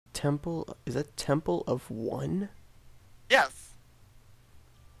temple. Is that Temple of One? Yes.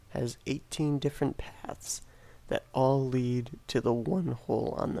 Has 18 different paths that all lead to the one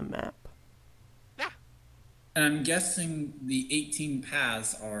hole on the map. Yeah. And I'm guessing the 18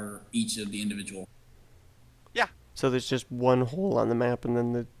 paths are each of the individual. Yeah. So there's just one hole on the map, and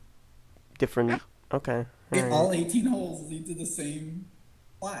then the different. Yeah. Okay. All 18 holes lead to the same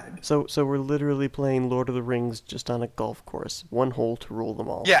flag. So we're literally playing Lord of the Rings just on a golf course. One hole to rule them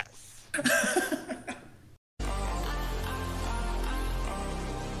all. Yes.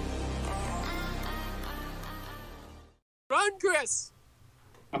 Run, Chris!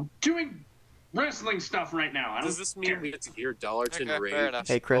 I'm doing wrestling stuff right now. Does this mean we get to hear Dollarton Okay, rage? fair enough.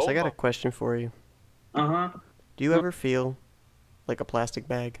 Hey Chris, I got a Oh. question for you. Uh-huh. Do you ever feel like a plastic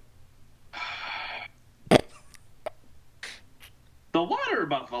bag? The Water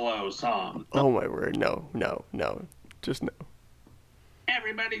Buffalo song. Oh my word, no. Just no.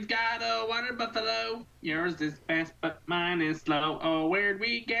 Everybody's got a water buffalo. Yours is fast, but mine is slow. Oh, where'd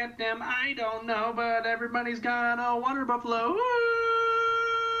we get them? I don't know, but everybody's got a water buffalo. Ooh,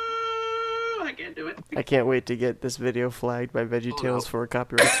 I can't do it. I can't wait to get this video flagged by VeggieTales for a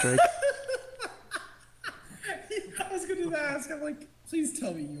copyright strike. I was gonna ask. I'm like, please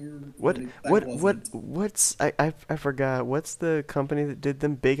tell me you were. What's I forgot. What's the company that did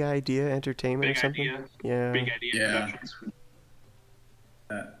them? Big Idea Entertainment Big or something? idea. Yeah. Big idea. Yeah. Productions.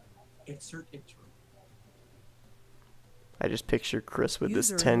 Insert intro. I just picture Chris with this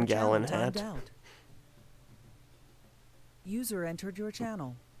User in your 10-gallon channel hat. timed out. User entered your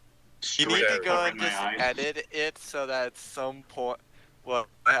channel. You need to Straight go covering and my just eyes. edit it so that at some point, well,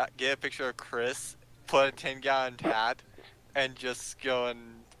 get a picture of Chris, put a 10-gallon hat, and just go and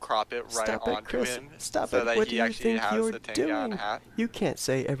crop it right Stop it, onto Chris. him. Stop so it. that What he do you actually think has you're the 10-gallon doing? hat. You can't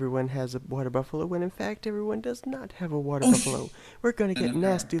say everyone has a water buffalo when in fact everyone does not have a water buffalo. We're gonna get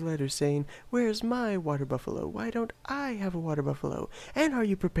nasty letters saying, "Where's my water buffalo? Why don't I have a water buffalo?" And are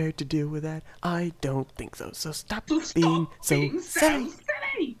you prepared to deal with that? I don't think so. So stop being so silly.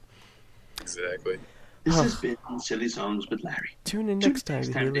 silly. Exactly. This Oh. has been Silly Songs with Larry. Tune in next time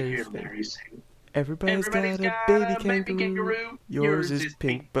to hear Larry's thing. Larry sing. Everybody's got a baby kangaroo. Yours is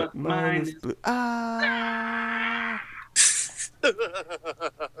pink, but mine is blue. Ah!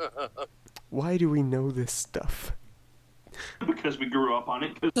 Why do we know this stuff? Because we grew up on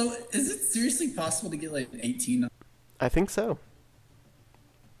it. So, is it seriously possible to get like 18? I think so.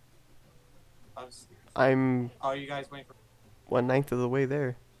 I'm Are you guys waiting for? 1/9 of the way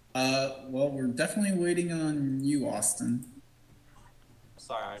there. Well, we're definitely waiting on you, Austin.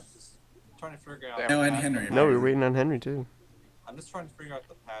 Sorry, I'm just trying to figure out. No, and Henry. No, we're waiting on Henry too. I'm just trying to figure out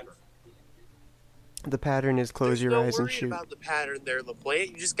the pattern. The pattern is close your eyes and shoot. about the pattern there,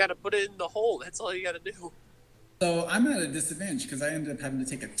 LaPlante. You just gotta put it in the hole. That's all you gotta do. So I'm at a disadvantage because I ended up having to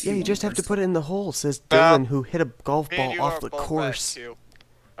take a T. Yeah, you just have to put it in the hole, says Well, Dylan, who hit a golf Me and ball you off are the both at course. 2.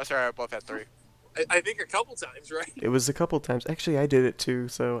 Oh, sorry, I both had 3. I think a couple times, right? It was a couple times. Actually, I did it too,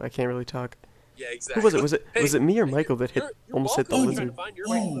 so I can't really talk. Yeah, exactly. Who was it? Was it Hey, was it me or Michael that hit your almost hit the ball goes lizard? trying to find your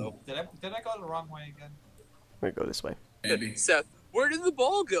Oh. ball, Did I go the wrong way again? I'm gonna go this way. Maybe. though. Seth, where did the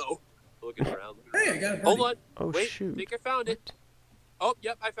ball go? Looking around. Hey, I got a Hold birdie. on. Oh Wait, shoot! I think I found it. Oh,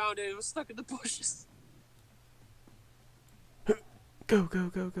 yep, I found it. It was stuck in the bushes. Go go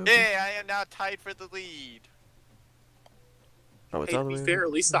go go! go. Hey, I am now tied for the lead. Oh, it's Hey, all to the be way. fair,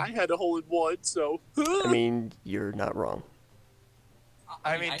 at least I had a hole in one, so. I mean, you're not wrong.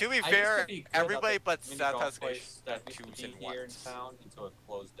 I mean, to be used fair, be clear everybody about but the mini Seth golf has place that used twos to and be here in ones. town until it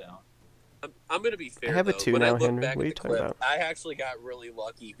closed down. I'm gonna be fair. have a though. 2 when I now, look Henry. back What are at you the talking clip, about? I actually got really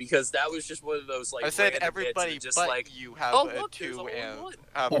lucky because that was just one of those like. I said random hits everybody and just but like, you have oh, a look, there's 2 a hole in and one.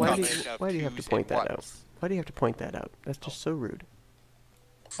 have a Why do combination you, of why do you have to 2s point and that out? 1s. Why do you have to point that out? That's just so rude.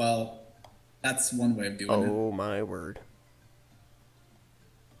 Well, that's one way of doing it. Oh my word!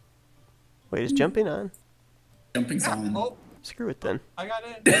 Wait, is jumping on? Jumping's on. Oh, Screw it then. I got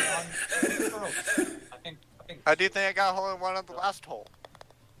it. I think. I do think I got a hole in one on the last hole.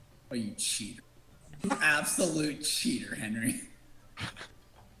 Oh, you cheater. You absolute cheater, Henry.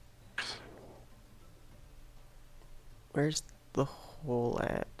 Where's the hole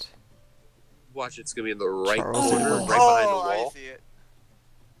at? Watch, it's gonna be in the right Charles corner, Edwards. right behind the Oh, I wall. see it.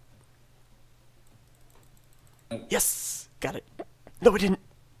 Yes, got it. No, I didn't.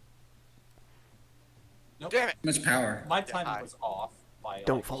 Nope. Damn it. Too much power. My timing was off. By,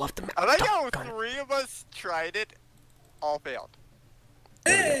 Don't like, fall off the map. I like how Doggone it. 3 of us tried it, all failed.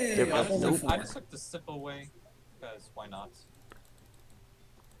 Hey, There we I go. hold Nope. it for I it. just took the simple way because why not?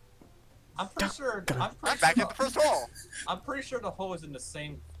 I'm pretty sure. I'm back at the first hole. I'm pretty sure the hole is in the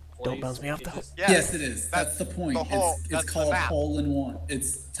same Don't bounce me off It the hole. just- Yeah. Yes, it is. That's the point. the hole. It's That's the called map. Hole in One.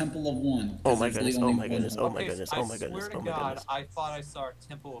 It's Temple of One. Oh 'cause my there's goodness, really oh only my one goodness, hole. oh my goodness, oh my goodness, I swear oh to my God, goodness. I thought I saw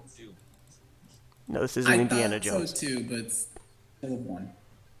Temple of Doom. No, this isn't I Indiana thought Jones. so too, but it's Temple of One.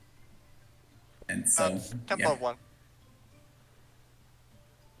 And so, Temple yeah, of One.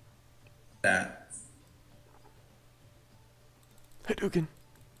 that. Hadouken.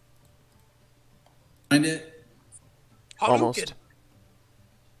 Find it. Almost. Hadouken.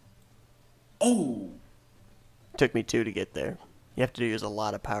 Oh, Took me 2 to get there. You have to use a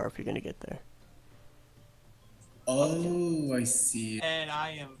lot of power if you're gonna get there. oh, I see. And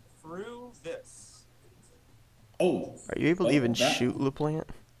I am through this. Oh, Are you able to Oh, even that- shoot LaPlante?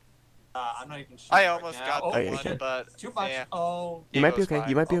 I'm not even sure. I right almost now. got Oh, Oh, yeah, you one, can. but too much. yeah. Oh, You might be goes okay. fine.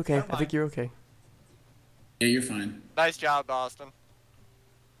 You might be Oh, okay. never I think mind. you're okay. yeah, you're fine. Nice job, Austin.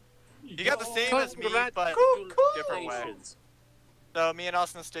 You got the same as me, but different way. Congratulations. So me and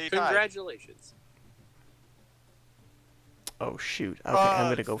Austin stay tied. Congratulations. Oh shoot. Okay, I'm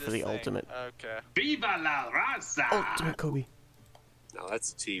gonna it's go for this the thing. ultimate. Okay. Viva la raza! Ultimate Kobe. No,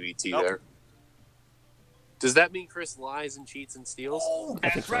 that's a TBT Nope. there. Does that mean Chris lies and cheats and steals? Oh, I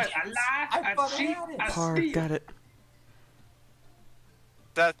think That's so. right. I lie, I I fucking cheat, had it. I Par, steal. got it.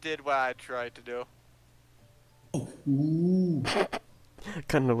 That did what I tried to do. Oh, ooh,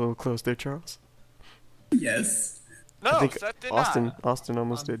 Cutting a little close there, Charles. yes. No, I think Seth did Austin not. Austin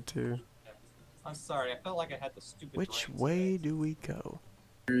almost did too. I'm sorry. I felt like I had the stupid. Which brain way today. do we go?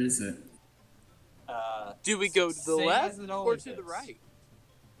 Where is it? Do we go to the Same left as it or always to the is. right?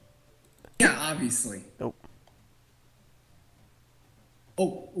 Yeah, obviously. Nope.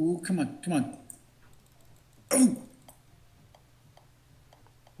 Oh, ooh, come on, come on. Oh,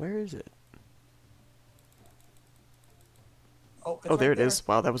 Where is it? Oh, it's Oh, there right it is.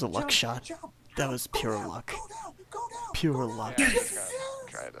 Wow, that was a luck Jump, shot. jump, That was go pure down, luck. Go down, go down. Pure luck. Yeah, I'm just gonna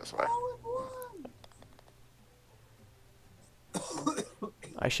try it this way.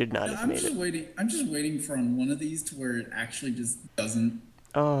 I should not have I'm made just it. waiting. I'm just waiting for on one of these to where it actually just doesn't.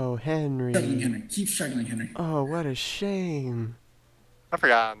 Oh, Struggling, Henry. Henry. Keep struggling, Henry. Oh, what a shame. I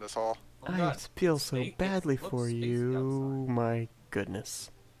forgot on this hole. Oh, I God. feel so Space- badly looks for spacey you. My goodness.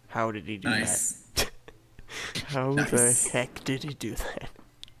 How did he do Nice. that? How Nice. the heck did he do that?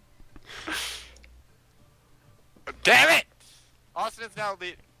 Damn it! Austin is now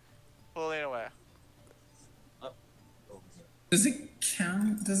pulling away. Does it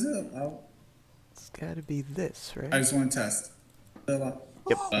count? Does it allow? It's gotta be this, right? I just want to test. Does it allow-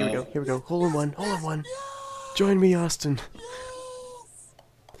 Yep, here we go, here we go. Hole in one, hole in one. Join me, Austin.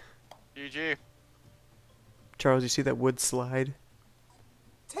 GG. Charles, you see that wood slide?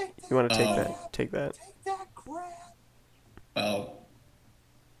 Take You want to take Oh. that? Take that. Take that crap. Oh,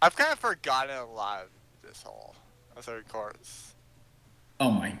 I've kind of forgotten a lot of this hole. As I record.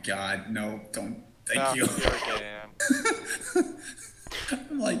 oh my God! No, don't. Thank No, you. you're getting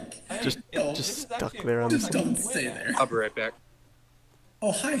I'm like, Just, no, just this is stuck actually a there on just the. don't stay there. I'll be right back.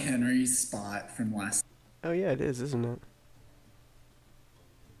 Oh, hi, Henry's spot from last. Oh yeah, it is, isn't it?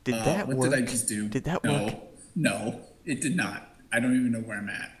 Did that what work? did I just do? Did that no, work? No, it did not. I don't even know where I'm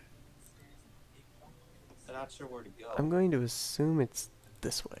at. I'm not sure where to go. I'm going to assume it's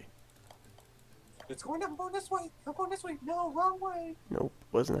this way. It's going. I'm going this way. I'm going this way. No, wrong way. Nope,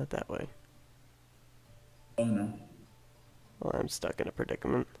 was not that way. Oh no. Well, I'm stuck in a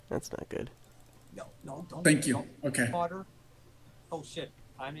predicament. That's not good. No, no, don't. Thank you. don't Okay. Water. Oh shit!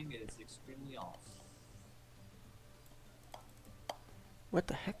 Timing is extremely off. What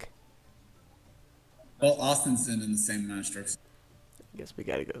the heck? Well, Austin's in the same amount of strokes. I guess we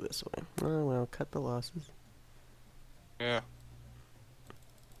gotta go this way. Oh well, cut the losses. Yeah.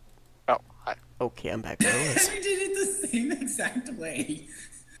 Oh, hi. Okay, I'm back where I was. Henry did it the same exact way.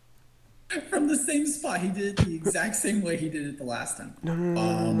 From the same spot. He did it the exact same way he did it the last time. No, no,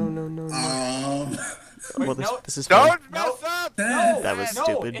 no, no, no, no, no. Well, no, this is fine. Don't mess up! Seth. That was no,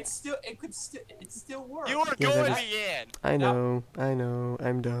 stupid. It's still. It could still. It still work. You were Yeah, that going is- to the end. I know, I know.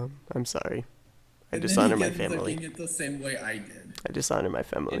 I'm dumb. I'm sorry. I And then dishonor he my ends up family. doing it the same way I did. I dishonor my Get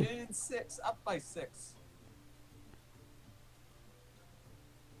family. it in 6, up by 6.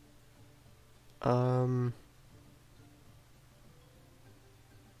 Um,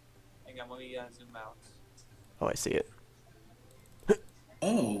 Hang on, let me zoom out. oh, I see it.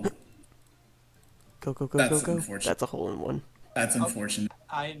 Oh, Go, go, go, That's go, go. unfortunate. That's a hole in one. that's unfortunate.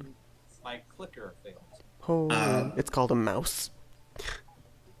 My clicker failed. Oh, it's called a mouse.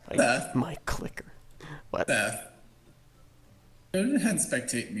 Seth. My clicker. What? Seth. Go ahead and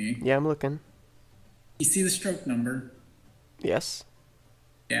spectate me. Yeah, I'm looking. You see the stroke number? Yes.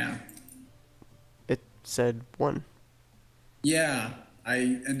 Yeah. It said 1. Yeah.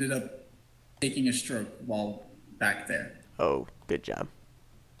 I ended up taking a stroke while back there. Oh, good job.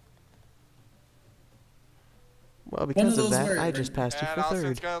 Well, One because of of those that, where- I just passed you And for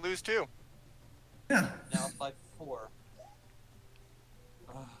Austin's third. gonna lose too. Yeah. Now 5-4.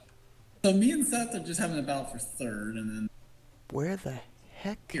 So me and Seth are just having a battle for third, and then Where the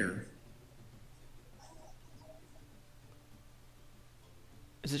heck? here.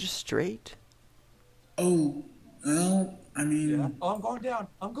 Is it just straight? Oh, well, I mean, Yeah. Oh, I'm going down.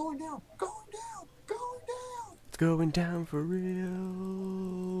 I'm going down. Going down. Going down. It's going down for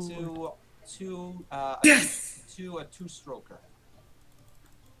real. Yes! To a two-stroker.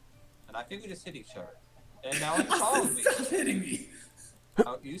 And I think we just hit each other. And now it's following me. Stop hitting me.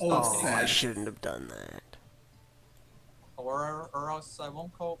 Oh, you Oh, stop Oh, hitting I me. shouldn't have done that. Or else I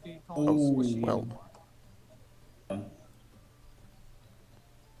won't be Oh, squishy well. anymore.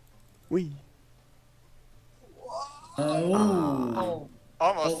 We. Oh. Oh,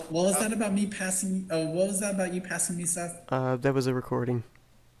 Almost. What was that about me passing? Oh, what was that about you passing me, Seth? That was a recording.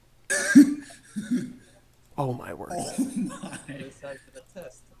 Oh my word. Oh my. decide for the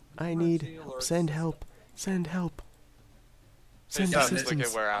test. I need Emergency alert send system. help. Send help. Send Yeah, just look assistance.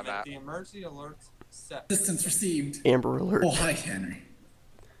 at where I'm I'm at at. the emergency alert set. Assistance received. Amber alert. Oh, hi, Henry.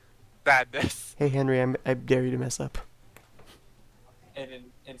 Badness. Hey Henry, I dare you to mess up. And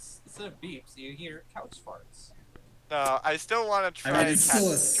instead of beeps, you hear couch farts. No, I still want to I try mean, and it's catch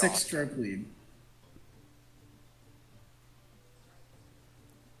still a Josh. 6-stroke lead.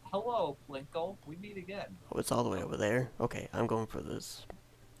 Hello, Blinkle. We meet again. Oh, it's all the way over there. Okay, I'm going for this.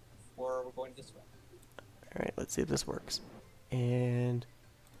 Or we're going this way. All right, let's see if this works. And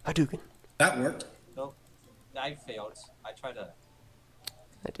Hadouken. That worked. Nope. I failed. I tried to.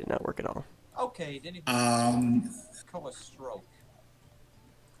 That did not work at all. Okay, didn't call a stroke.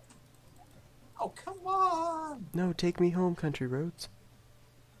 Oh, come on! No, take me home, country roads.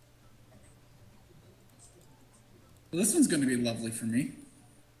 This one's going to be lovely for me.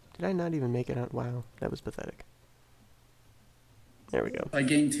 Did I not even make it out? Wow, that was pathetic. There we go. I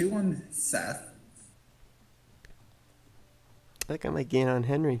gained 2 on Seth. I think I might gain on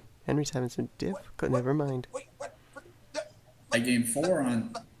Henry. Henry's having some diff. Never mind. Wait, what? I gained 4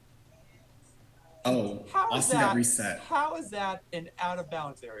 on. Oh, How is Austin got that? reset. How is that an out of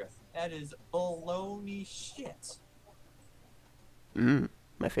bounds area? That is baloney shit.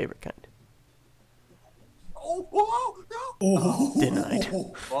 My favorite kind. Oh, whoa, no! Oh, Denied.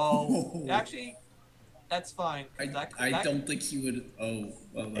 Well, actually, that's fine. I That- don't think he would. Oh,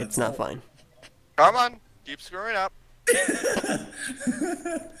 well, that's It's not fine. Come on, keep screwing up.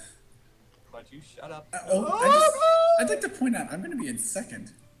 But you shut up. I'd like to point out, I'm going to be in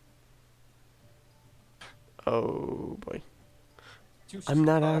second. Oh boy. Two I'm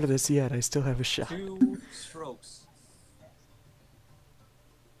not out strokes. of this yet. I still have a shot. 2 strokes.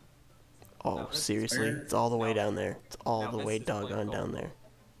 Oh, No, this is seriously? fair. It's all the way down there. It's all No, the this way is doggone Blinkle. down there.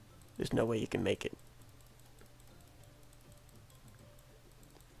 There's no way you can make it.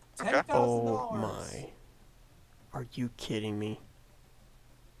 10,000 Oh my. Are you kidding me?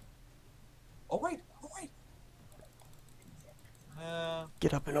 Oh wait, oh wait.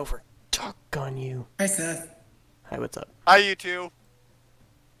 Get up and over. Tuck on you. Hi, Seth. Hi, what's up? Hi, you two.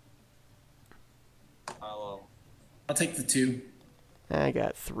 Hello. I'll take the 2. I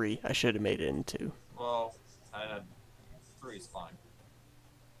got 3. I should have made it in 2. Well, 3 is fine.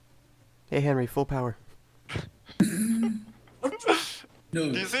 Hey Henry, full power. No.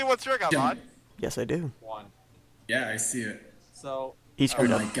 Do you see what trick I'm Jump. on? Yes, I do. 1. Yeah, I see it. So, He Oh screwed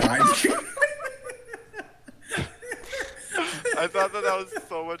my up. god. I thought that was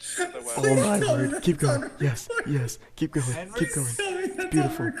so much shit that went. Oh my Tell me word. that's Keep going. on Yes, yes. Keep going. Henry, Keep going. Tell me that's on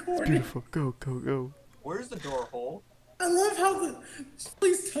Beautiful. It's recording. beautiful. Go, go, go. where's the door hole? I love how the.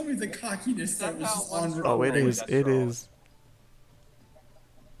 Please tell me the cockiness that was just on Somehow Oh, it recording. is. that's It wrong. is.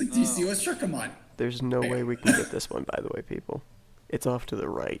 Do you see what struck him on? There's no way we can get this one, by the way, people. It's off to the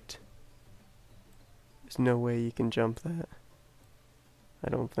right. There's no way you can jump that. I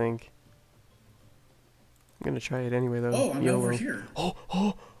don't think. I'm gonna try it anyway, though. Oh, I'm YOLO. over here. Oh,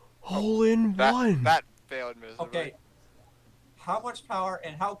 hole in That one. that failed miserably. Okay. How much power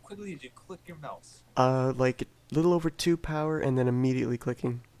and how quickly did you click your mouse? Like a little over 2 power, and then immediately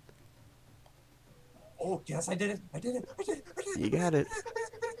clicking. Oh, yes, I did it. I did it. I did it. I did it. You got it.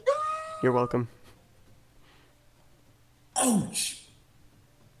 You're welcome. Ouch!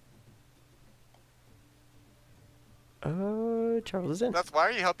 Charles is in. That's why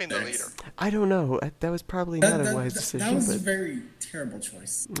are you helping the Thanks. leader? I don't know. That was probably not a wise That decision, was a but very terrible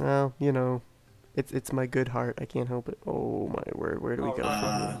choice. well, you know, it's my good heart. I can't help it. Oh my word, where do we go from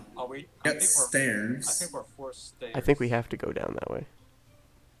here? Are we? I Got think we're stairs. forced stairs. I think we have to go down that way.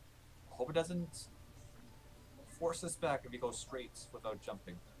 hope it doesn't force us back if we go straight without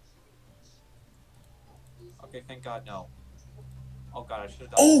jumping. Okay, thank God, no. Oh God, I should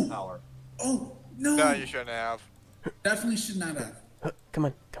have done Oh! power. Oh, no! No, you shouldn't have. Definitely should not have. Come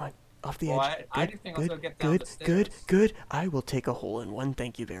on, come on. Off the Well, edge. I Good, didn't think I was good, gonna get down good, the stairs. good, good. I will take a hole in one.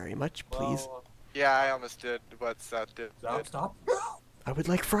 Thank you very much, please. Well, Yeah, I almost did what Seth did. stop. I would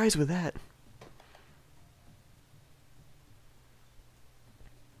like fries with that.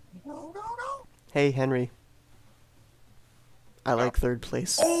 No, no, no. Hey, Henry. I like third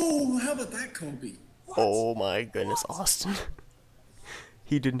place. Oh, how about that, Kobe? Oh my goodness, Austin.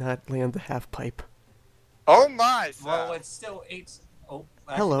 He did not land the half pipe. Oh my, Seth. Well, it's still 8. Oh,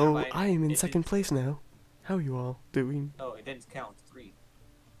 actually, Hello, never mind. I am in It second didn't- place now. How are you all doing? No, it didn't count. 3.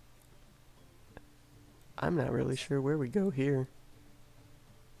 I'm not really sure where we go here.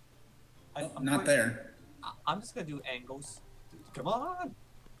 Oh, I'm not going- there. I'm just gonna do angles. Come on.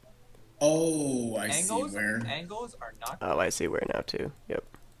 Oh, I Angles. see where. Angles are not. Oh, I see where now too. Yep.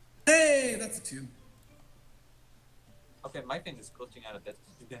 Hey, that's a 2. Okay, my thing is glitching out of this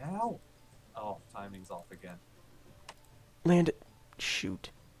now. Oh, timing's off again. Land it. Shoot.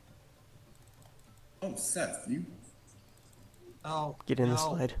 Oh, Seth, you. Oh, Get in the no.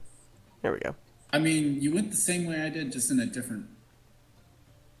 slide. There we go. I mean, you went the same way I did, just in a different.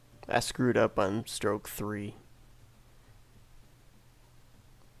 I screwed up on stroke 3.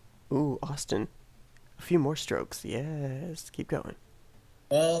 Ooh, Austin. A few more strokes. Yes. Keep going.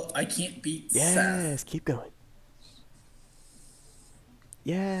 Well, I can't beat Yes. Seth. Keep going.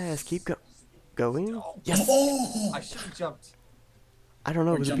 Yes. Keep going. Oh, Yes. Oh! I should have jumped. I don't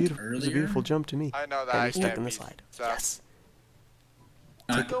know. Or It was a jumped beautiful. It was a beautiful earlier? jump to me. I know that And I you're stuck can't in the beat slide. Seth. Yes.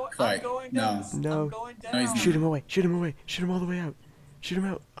 Not I'm quite. going No. down. No. I'm going down. No, he's not. Shoot him away. Shoot him away. Shoot him all the way out. Shoot him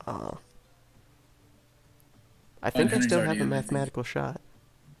out. Aw. I think I Henry's still already have a in, I think. mathematical shot.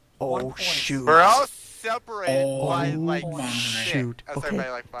 1 Oh, point. shoot. We're all separated Oh by like my. Shoot. That's Okay. everybody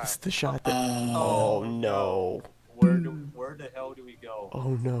like This is 5. the shot that. Oh. Oh, no. Where the hell do we go?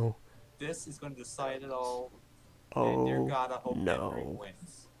 Oh, no. This is going to decide it all. And dear Oh, God, I hope Henry no.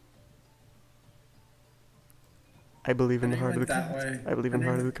 wins. I believe in the Henry heart of the went that cards. way. I believe in the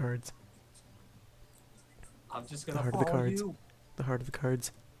heart of Henry- the cards. I'm just The gonna heart of the follow cards. you. The heart of the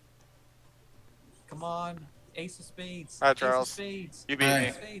cards. Come on, Ace of Spades. Hi, Ace of Charles. Spades. You beat Hi. me. Ace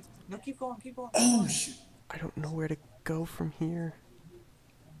of Spades. No, keep going, keep going. Oh, shoot. I don't know where to go from here.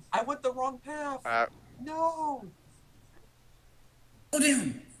 I went the wrong path. No. Go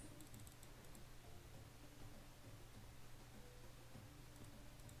down.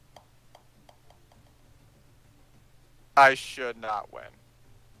 I should not win.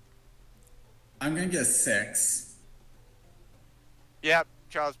 I'm gonna get a 6. Yep,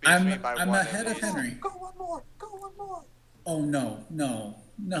 Charles beats me by I'm 1. ahead of Henry. Go one more. Go one more. Oh, no. No.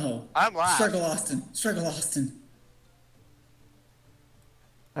 No. I'm last. Struggle Austin. Struggle Austin.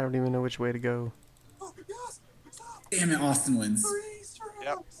 I don't even know which way to go. Oh, yes. Stop. Damn it, Austin wins. 3 strokes.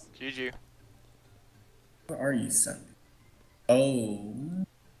 Yep. GG. Where are you, Seth? Oh.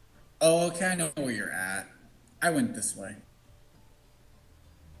 Oh, okay, I know where you're at. I went this way.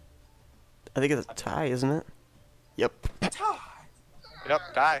 I think it's a tie, isn't it? Yep. Tie. Yep,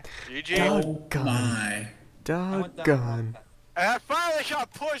 die. GG. Oh Doggone. my. I went down the wrong Doggone. path. And I finally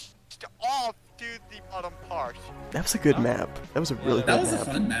got pushed off to the bottom part. That was a good map. That was a really That good was a map.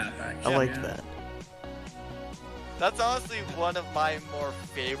 fun map, actually. I liked yeah. that. That's honestly one of my more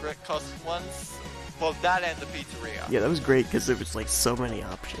favorite custom ones. Well, that and the pizzeria. Yeah, that was great because there was like so many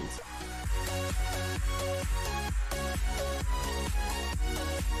options.